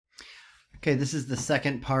Okay, this is the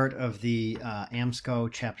second part of the AMSCO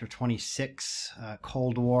Chapter 26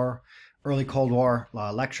 Cold War, early Cold War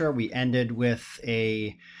lecture. We ended with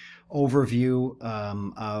a overview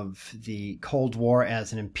of the Cold War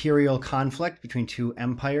as an imperial conflict between two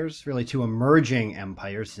empires, really two emerging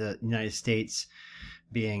empires, the United States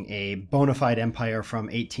being a bona fide empire from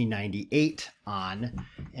 1898 on,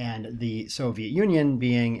 and the Soviet Union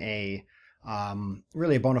being a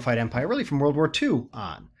really a bona fide empire really from World War II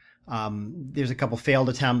on. There's a couple failed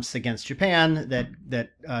attempts against Japan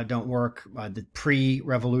that don't work. The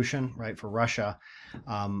pre-revolution, right, for Russia,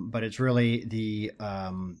 but it's really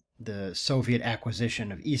the Soviet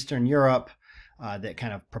acquisition of Eastern Europe that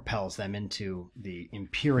kind of propels them into the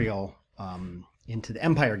imperial, into the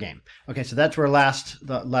empire game. Okay, so that's where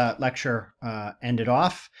the lecture ended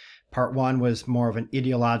off. Part one was more of an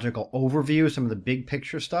ideological overview, some of the big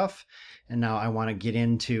picture stuff. And now I want to get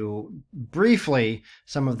into briefly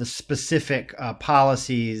some of the specific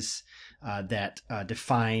policies that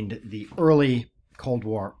defined the early Cold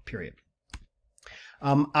War period.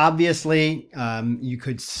 Obviously, you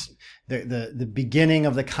could the beginning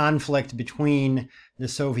of the conflict between the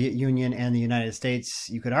Soviet Union and the United States,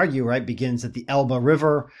 you could argue, right, begins at the Elbe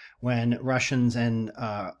River when Russians and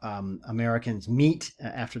Americans meet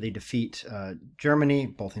after they defeat Germany,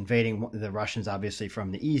 both invading the Russians obviously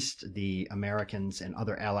from the east, the Americans and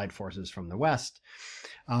other allied forces from the west.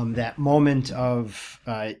 That moment of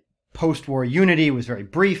post-war unity was very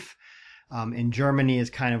brief. In Germany is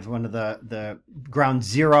kind of one of the ground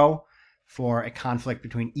zero for a conflict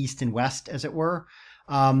between East and West, as it were.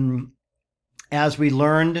 As we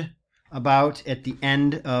learned about at the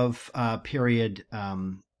end of period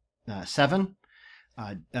 7,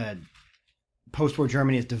 post-war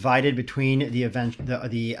Germany is divided between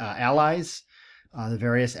the allies, the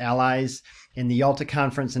various allies. In the Yalta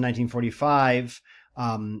Conference in 1945,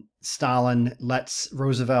 Stalin lets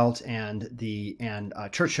Roosevelt and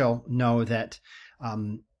Churchill know that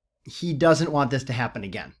he doesn't want this to happen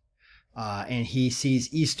again, and he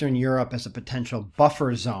sees Eastern Europe as a potential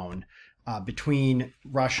buffer zone between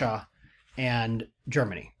Russia and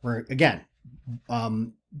Germany. Where again,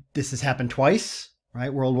 this has happened twice,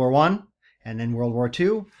 right? World War I and then World War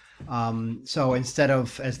II. So instead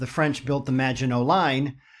of, as the French built the Maginot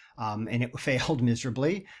Line, and it failed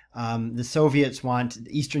miserably, the Soviets want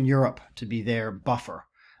Eastern Europe to be their buffer,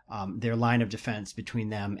 their line of defense between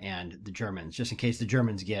them and the Germans, just in case the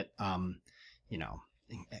Germans get,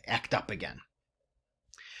 act up again.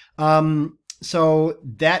 So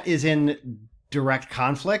that is in direct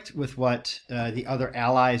conflict with what the other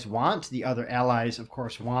allies want. The other allies, of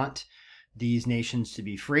course, want these nations to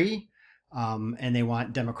be free. And they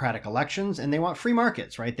want democratic elections, and they want free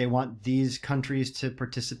markets, right? They want these countries to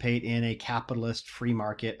participate in a capitalist free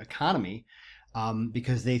market economy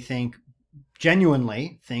because they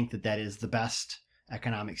genuinely think that is the best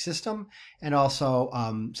economic system, and also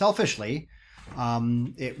selfishly,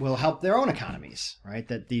 it will help their own economies, right?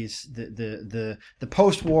 That the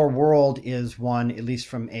post-war world is one, at least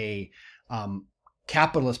from a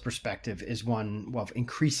capitalist perspective, is one of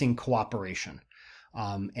increasing cooperation.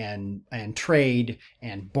 And trade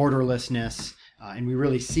and borderlessness, and we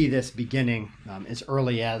really see this beginning as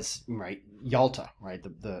early as Yalta, right?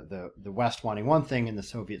 The West wanting one thing and the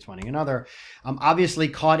Soviets wanting another. Obviously,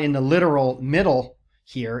 caught in the literal middle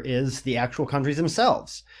here is the actual countries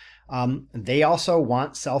themselves. They also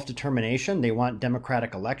want self-determination. They want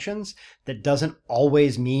democratic elections. That doesn't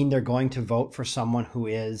always mean they're going to vote for someone who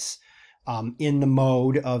is in the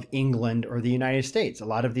mode of England or the United States. A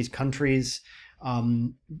lot of these countries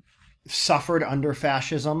suffered under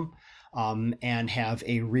fascism and have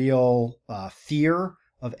a real fear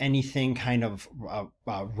of anything kind of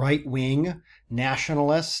right-wing,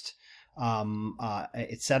 nationalist,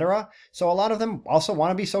 etc. So a lot of them also want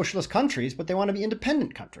to be socialist countries, but they want to be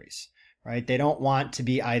independent countries, right? They don't want to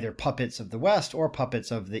be either puppets of the West or puppets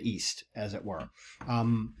of the East, as it were.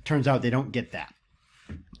 Turns out they don't get that.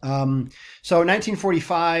 So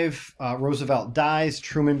 1945, Roosevelt dies,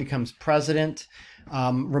 Truman becomes president.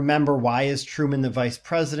 Remember, why is Truman the vice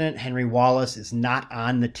president? Henry Wallace is not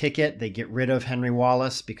on the ticket. They get rid of Henry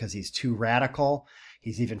Wallace because he's too radical.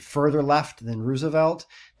 He's even further left than Roosevelt.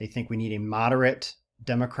 They think we need a moderate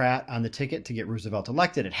Democrat on the ticket to get Roosevelt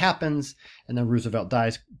elected. It happens, and then Roosevelt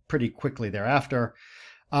dies pretty quickly thereafter.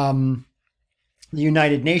 The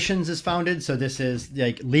United Nations is founded, so this is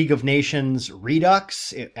like League of Nations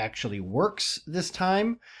redux. It actually works this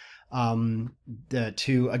time. Again,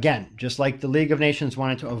 just like the League of Nations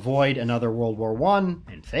wanted to avoid another World War I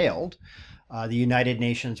and failed, The United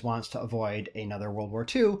Nations wants to avoid another World War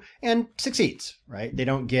II and succeeds, right? They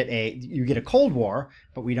don't get you get a Cold War,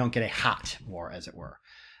 but we don't get a hot war, as it were.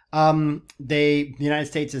 The United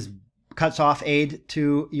States cuts off aid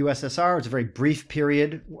to USSR. It's a very brief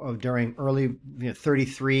period during early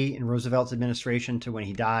 33 in Roosevelt's administration to when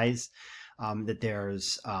he dies, that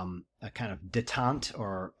there's a kind of détente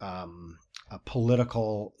or a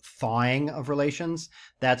political thawing of relations.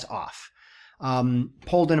 That's off.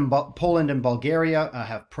 Poland and Bulgaria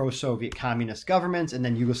have pro-Soviet communist governments, and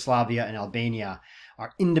then Yugoslavia and Albania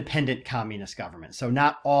are independent communist governments. So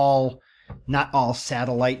not all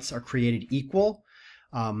satellites are created equal.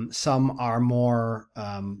 Some are more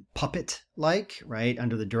puppet-like, right,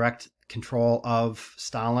 under the direct control of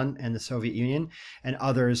Stalin and the Soviet Union, and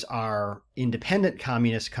others are independent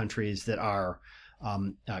communist countries that are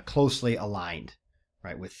closely aligned,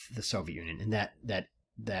 right, with the Soviet Union, and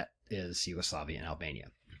that is Yugoslavia and Albania.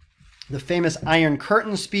 The famous Iron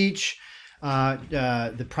Curtain speech,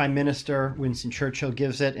 the Prime Minister Winston Churchill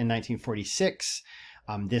gives it in 1946.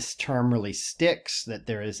 This term really sticks, that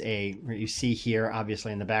there is you see here,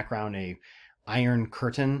 obviously in the background, a Iron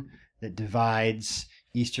Curtain that divides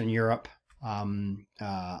Eastern Europe from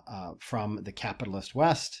the capitalist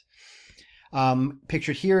West.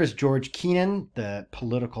 Pictured here is George Kennan, the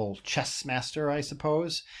political chess master, I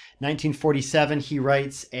suppose. 1947, he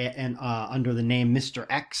writes under the name Mr.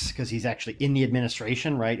 X, because he's actually in the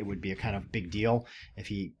administration, right? It would be a kind of big deal if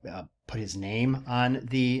he put his name on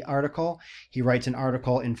the article. He writes an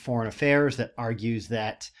article in Foreign Affairs that argues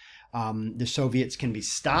that the Soviets can be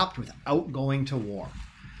stopped without going to war.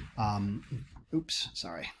 The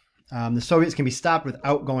Soviets can be stopped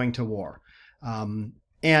without going to war.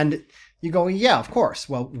 And you go, yeah, of course.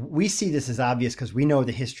 Well, we see this as obvious because we know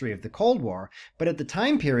the history of the Cold War. But at the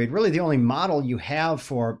time period, really the only model you have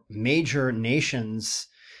for major nations,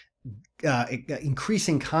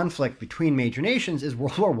 increasing conflict between major nations, is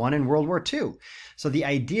World War I and World War II. So the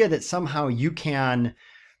idea that somehow you can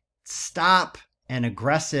stop an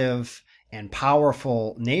aggressive and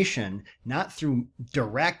powerful nation, not through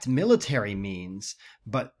direct military means,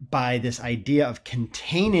 but by this idea of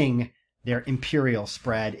containing their imperial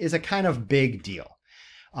spread, is a kind of big deal.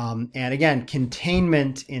 And again,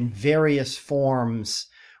 containment in various forms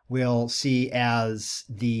we'll see as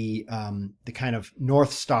the kind of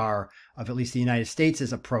North Star of at least the United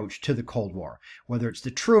States' approach to the Cold War, whether it's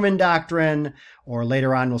the Truman Doctrine, or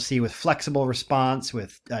later on we'll see with flexible response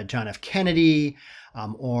with John F. Kennedy,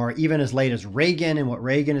 or even as late as Reagan and what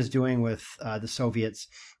Reagan is doing with the Soviets.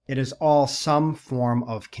 It is all some form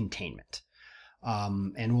of containment.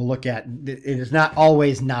 And we'll look at, it is not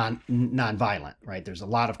always non-violent, right? There's a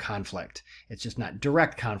lot of conflict. It's just not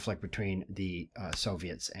direct conflict between the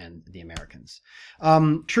Soviets and the Americans.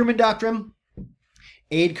 Truman Doctrine,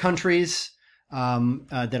 aid countries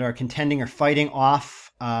that are contending or fighting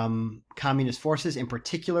off communist forces. In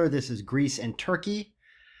particular, this is Greece and Turkey.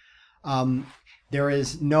 There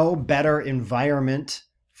is no better environment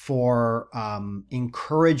for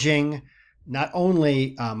encouraging not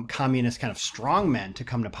only communist kind of strongmen to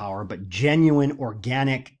come to power, but genuine,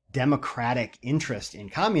 organic, democratic interest in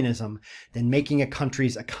communism than making a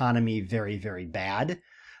country's economy very, very bad.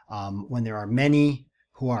 When there are many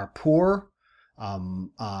who are poor,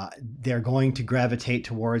 they're going to gravitate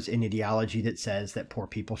towards an ideology that says that poor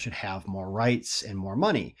people should have more rights and more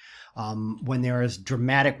money. When there is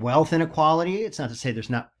dramatic wealth inequality, it's not to say there's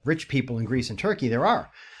not rich people in Greece and Turkey, there are.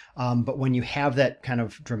 But when you have that kind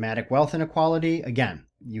of dramatic wealth inequality, again,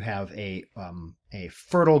 you have a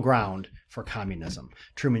fertile ground for communism.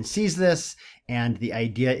 Truman sees this, and the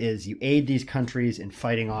idea is you aid these countries in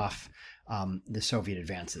fighting off the Soviet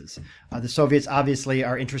advances. The Soviets obviously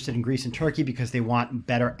are interested in Greece and Turkey because they want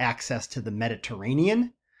better access to the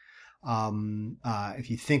Mediterranean. If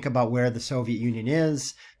you think about where the Soviet Union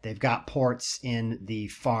is, they've got ports in the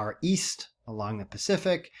Far East along the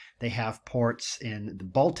Pacific. They have ports in the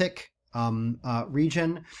Baltic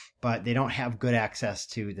region, but they don't have good access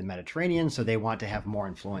to the Mediterranean, so they want to have more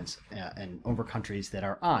influence over countries that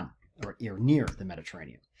are on or near the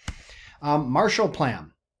Mediterranean. Marshall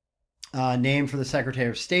Plan, named for the Secretary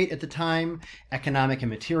of State at the time, economic and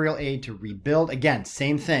material aid to rebuild. Again,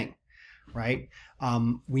 same thing, right?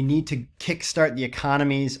 We need to kickstart the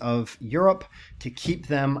economies of Europe to keep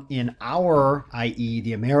them in our, i.e.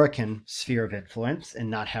 the American sphere of influence, and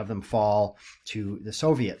not have them fall to the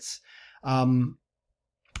Soviets. And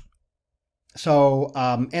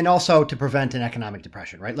also to prevent an economic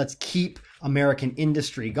depression, right? Let's keep American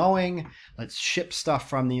industry going. Let's ship stuff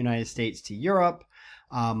from the United States to Europe.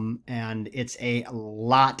 And it's a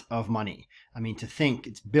lot of money. I mean, to think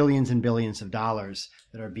it's billions and billions of dollars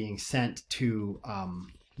that are being sent to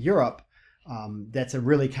Europe. That's a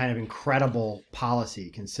really kind of incredible policy,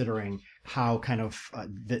 considering how kind of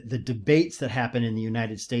the debates that happen in the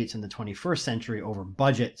United States in the 21st century over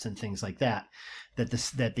budgets and things like that.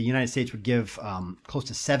 That the United States would give close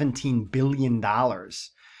to $17 billion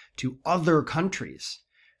to other countries,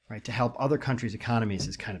 right, to help other countries' economies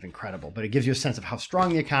is kind of incredible. But it gives you a sense of how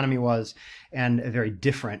strong the economy was and a very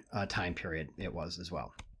different time period it was as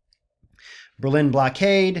well. Berlin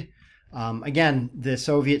blockade. Again, the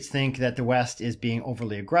Soviets think that the West is being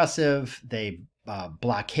overly aggressive. They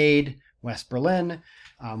blockade West Berlin.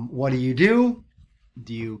 What do?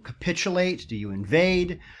 Do you capitulate? Do you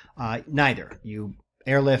invade? Neither. You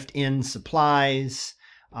airlift in supplies,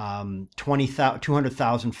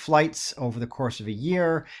 200,000 flights over the course of a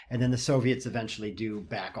year, and then the Soviets eventually do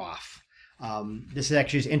back off. This is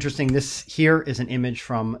actually interesting. This here is an image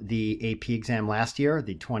from the AP exam last year,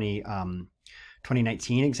 the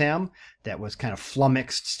 2019 exam, that was kind of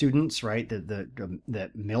flummoxed students, right?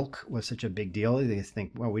 That milk was such a big deal. They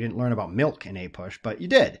think, well, we didn't learn about milk in APUSH, but you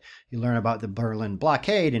did. You learn about the Berlin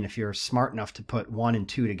blockade, and if you're smart enough to put 1 and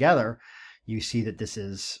 2 together, you see that this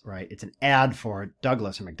is, right, it's an ad for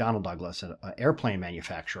Douglas, or McDonnell Douglas, an airplane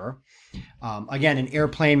manufacturer. Again, an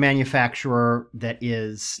airplane manufacturer that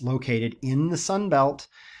is located in the Sun Belt,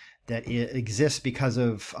 that it exists because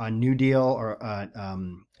of New Deal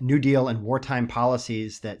and wartime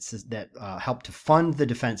policies that help to fund the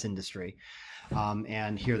defense industry.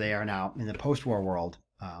 And here they are now in the post-war world,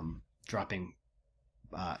 dropping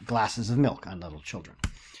glasses of milk on little children.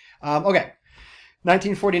 Okay.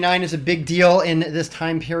 1949 is a big deal in this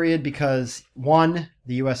time period because, one,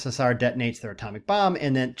 the USSR detonates their atomic bomb,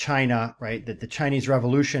 and then China, right, that the Chinese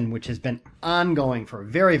Revolution, which has been ongoing for a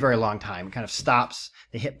very, very long time, kind of stops.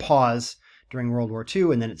 They hit pause during World War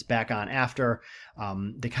II, and then it's back on after.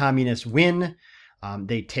 The communists win.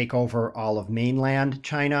 They take over all of mainland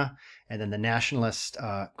China, and then the nationalist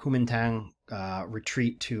Kuomintang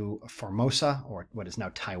retreat to Formosa, or what is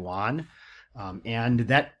now Taiwan. And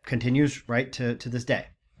that continues right to this day,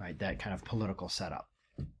 right? That kind of political setup.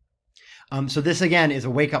 So this again is a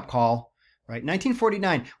wake-up call, right?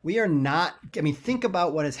 1949, we are not, I mean, think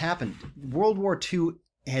about what has happened. World War II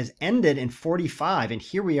has ended in 45, and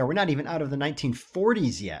here we are, we're not even out of the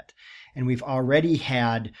 1940s yet. And we've already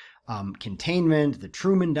had containment, the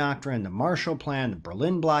Truman Doctrine, the Marshall Plan, the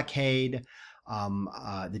Berlin blockade,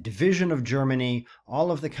 the division of Germany,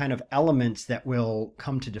 all of the kind of elements that will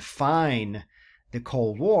come to define the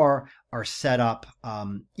Cold War are set up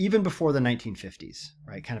even before the 1950s,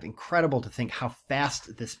 right? Kind of incredible to think how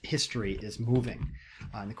fast this history is moving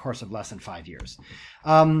in the course of less than 5 years.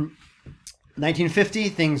 1950,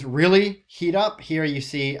 things really heat up. Here you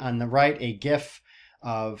see on the right a GIF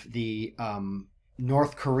of the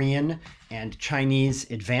North Korean and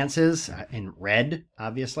Chinese advances in red,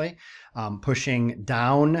 obviously, pushing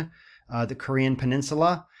down the Korean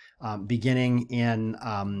peninsula, beginning in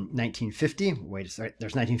 1950. Wait a second,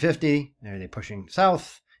 there's 1950. There they're pushing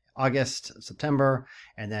south, August, September,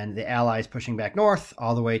 and then the Allies pushing back north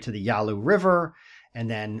all the way to the Yalu River,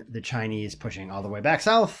 and then the Chinese pushing all the way back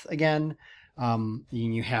south again. And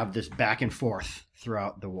you have this back and forth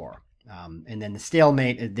throughout the war. And then the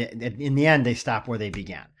stalemate, in the end, they stop where they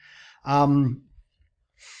began.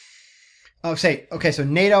 Okay, so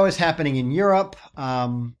NATO is happening in Europe.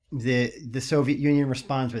 The Soviet Union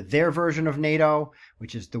responds with their version of NATO,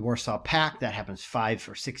 which is the Warsaw Pact. That happens 5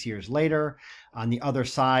 or 6 years later. On the other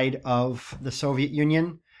side of the Soviet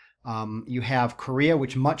Union, you have Korea,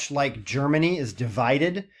 which, much like Germany, is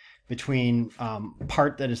divided between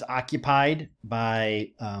part that is occupied by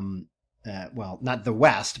well, not the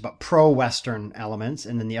West, but pro-Western elements,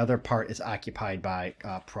 and then the other part is occupied by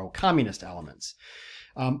pro-communist elements.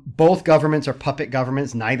 Both governments are puppet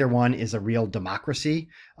governments. Neither one is a real democracy,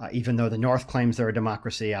 even though the North claims they're a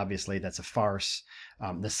democracy. Obviously, that's a farce.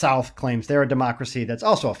 The South claims they're a democracy. That's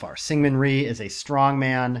also a farce. Syngman Rhee is a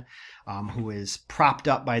strongman who is propped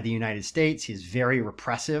up by the United States. He's very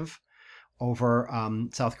repressive over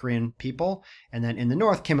South Korean people. And then in the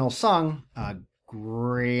North, Kim Il-sung,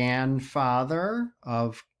 grandfather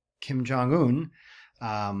of Kim Jong-un,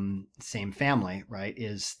 same family, right,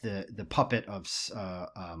 is the puppet of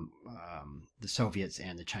the Soviets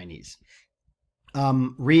and the Chinese.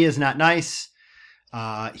 Rhee is not nice.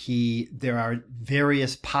 There are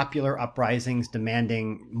various popular uprisings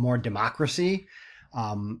demanding more democracy.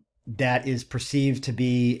 That is perceived to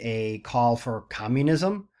be a call for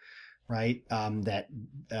communism, right? That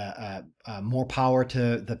more power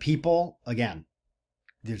to the people. Again,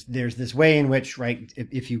 there's this way in which, right,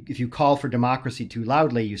 if you call for democracy too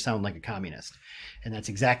loudly, you sound like a communist, and that's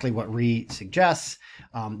exactly what Rhee suggests.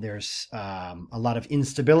 There's a lot of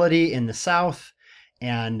instability in the South,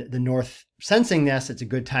 and the North, sensing this, it's a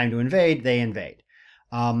good time to invade. They invade,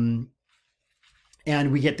 and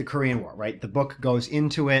we get the Korean War. Right, the book goes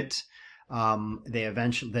into it. They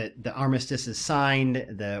eventually, the armistice is signed.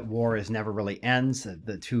 The war is never really ends.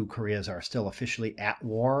 The two Koreas are still officially at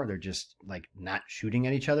war. They're just like not shooting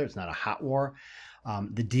at each other. It's not a hot war.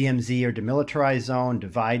 The DMZ, or demilitarized zone,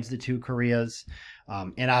 divides the two Koreas.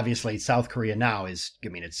 And obviously South Korea now is, I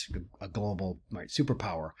mean, it's a global, right,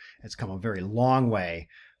 superpower. It's come a very long way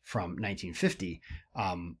from 1950.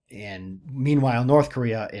 And meanwhile, North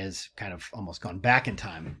Korea is kind of almost gone back in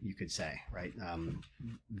time, you could say, right?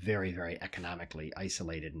 Very, very economically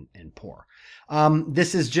isolated and poor.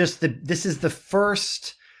 This is the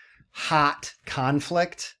first hot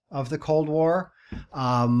conflict of the Cold War.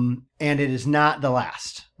 And it is not the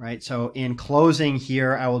last, right? So in closing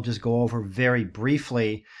here, I will just go over very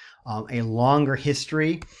briefly a longer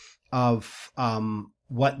history of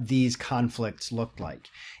what these conflicts looked like.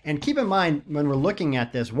 And keep in mind, when we're looking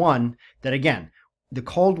at this, one, that again, the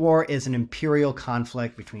Cold War is an imperial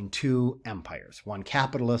conflict between two empires, one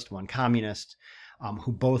capitalist, one communist,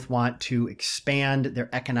 who both want to expand their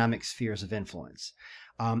economic spheres of influence.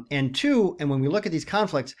 And two, and when we look at these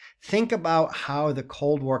conflicts, think about how the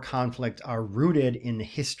Cold War conflicts are rooted in the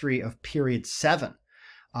history of period 7.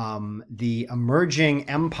 The emerging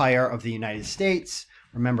empire of the United States,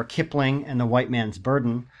 remember Kipling and the White Man's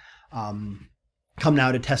Burden, come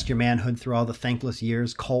now to test your manhood through all the thankless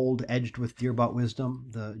years, cold, edged with dear-bought wisdom,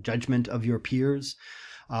 the judgment of your peers.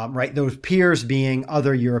 Right, those peers being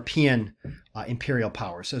other European imperial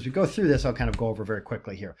powers. So as we go through this, I'll kind of go over very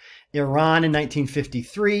quickly here. Iran in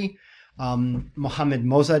 1953, Mohammad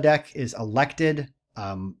Mossadegh is elected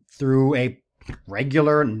through a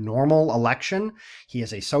regular, normal election. He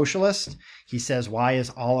is a socialist. He says, why is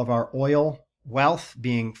all of our oil wealth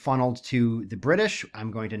being funneled to the British?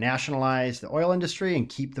 I'm going to nationalize the oil industry and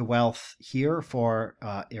keep the wealth here for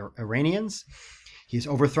Iranians. He is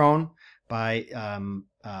overthrown by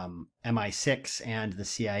MI6 and the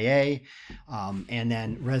CIA. And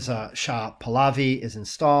then Reza Shah Pahlavi is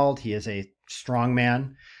installed. He is a strong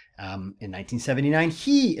man. In 1979,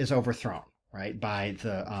 he is overthrown, right, by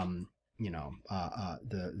the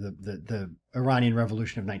Iranian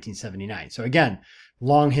Revolution of 1979. So again,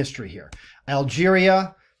 long history here.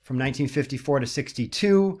 Algeria from 1954 to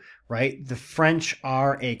 62, right? The French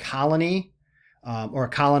are a colony or a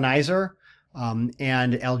colonizer.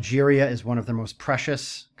 And Algeria is one of their most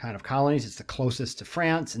precious kind of colonies. It's the closest to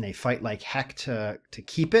France, and they fight like heck to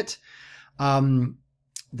keep it.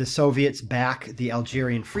 The Soviets back the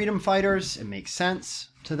Algerian freedom fighters. It makes sense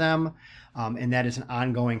to them. And that is an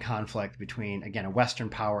ongoing conflict between, again, a Western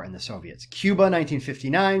power and the Soviets. Cuba,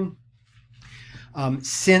 1959.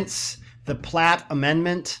 Since the Platt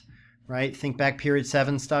Amendment, right? Think back period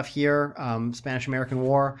 7 stuff here, Spanish-American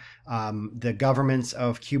War. The governments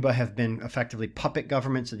of Cuba have been effectively puppet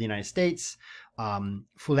governments of the United States.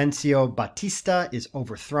 Fulgencio Batista is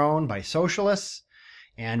overthrown by socialists.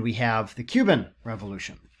 And we have the Cuban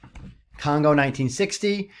Revolution. Congo,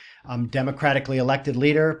 1960, democratically elected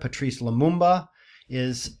leader Patrice Lumumba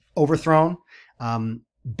is overthrown.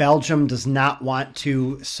 Belgium does not want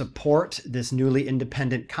to support this newly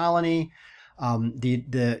independent colony.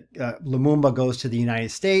 Lumumba goes to the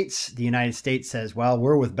United States. The United States says, well,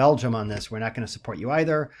 we're with Belgium on this. We're not going to support you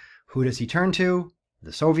either. Who does he turn to?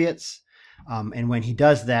 The Soviets. And when he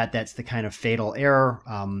does that, that's the kind of fatal error.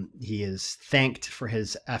 He is thanked for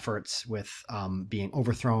his efforts with being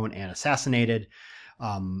overthrown and assassinated,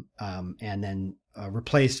 and then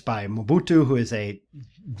replaced by Mobutu, who is a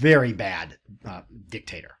very bad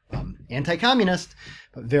dictator. Anti-communist,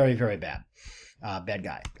 but very, very bad. Bad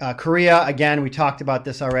guy. Korea, again, we talked about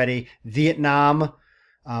this already. Vietnam,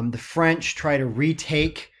 the French try to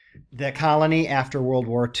retake the colony after World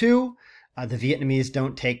War II. The Vietnamese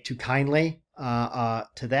don't take too kindly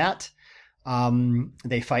to that.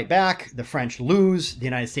 They fight back. The French lose. The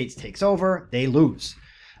United States takes over. They lose.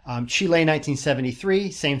 Chile, 1973,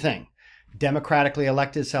 same thing. Democratically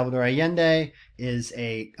elected Salvador Allende is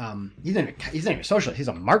a he's not even a socialist. He's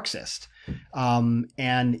a Marxist,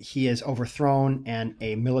 and he is overthrown, and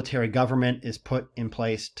a military government is put in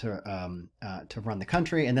place to run the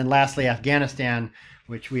country. And then lastly, Afghanistan,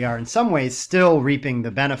 which we are in some ways still reaping the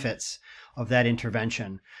benefits of that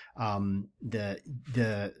intervention. A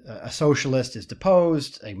socialist is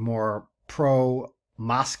deposed. A more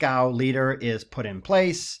pro-Moscow leader is put in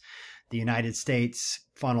place. The United States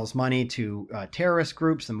funnels money to terrorist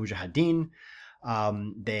groups, the Mujahideen.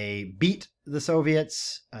 They beat the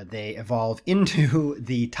Soviets. They evolve into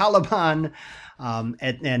the Taliban,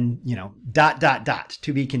 and you know, ...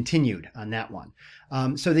 to be continued on that one.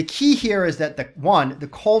 So the key here is that the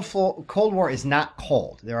Cold War is not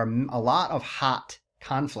cold. There are a lot of hot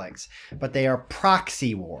conflicts, but they are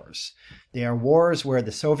proxy wars. They are wars where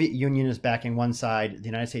the Soviet Union is backing one side, the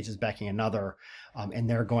United States is backing another, and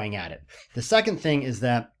they're going at it. The second thing is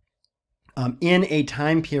that in a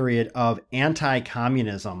time period of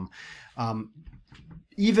anti-communism,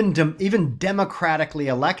 even democratically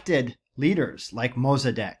elected leaders like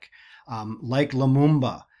Mossadegh, like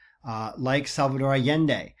Lumumba, like Salvador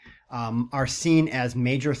Allende, are seen as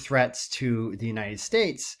major threats to the United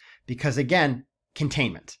States because, again,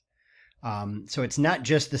 containment. So it's not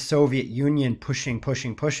just the Soviet Union pushing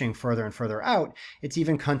further and further out. It's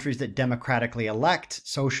even countries that democratically elect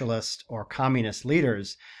socialist or communist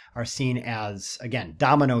leaders are seen as, again,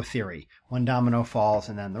 domino theory. One domino falls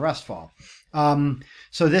and then the rest fall.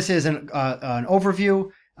 So this is an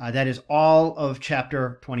overview. That is all of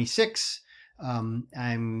chapter 26.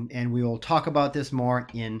 And we will talk about this more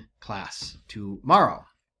in class tomorrow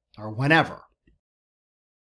or whenever.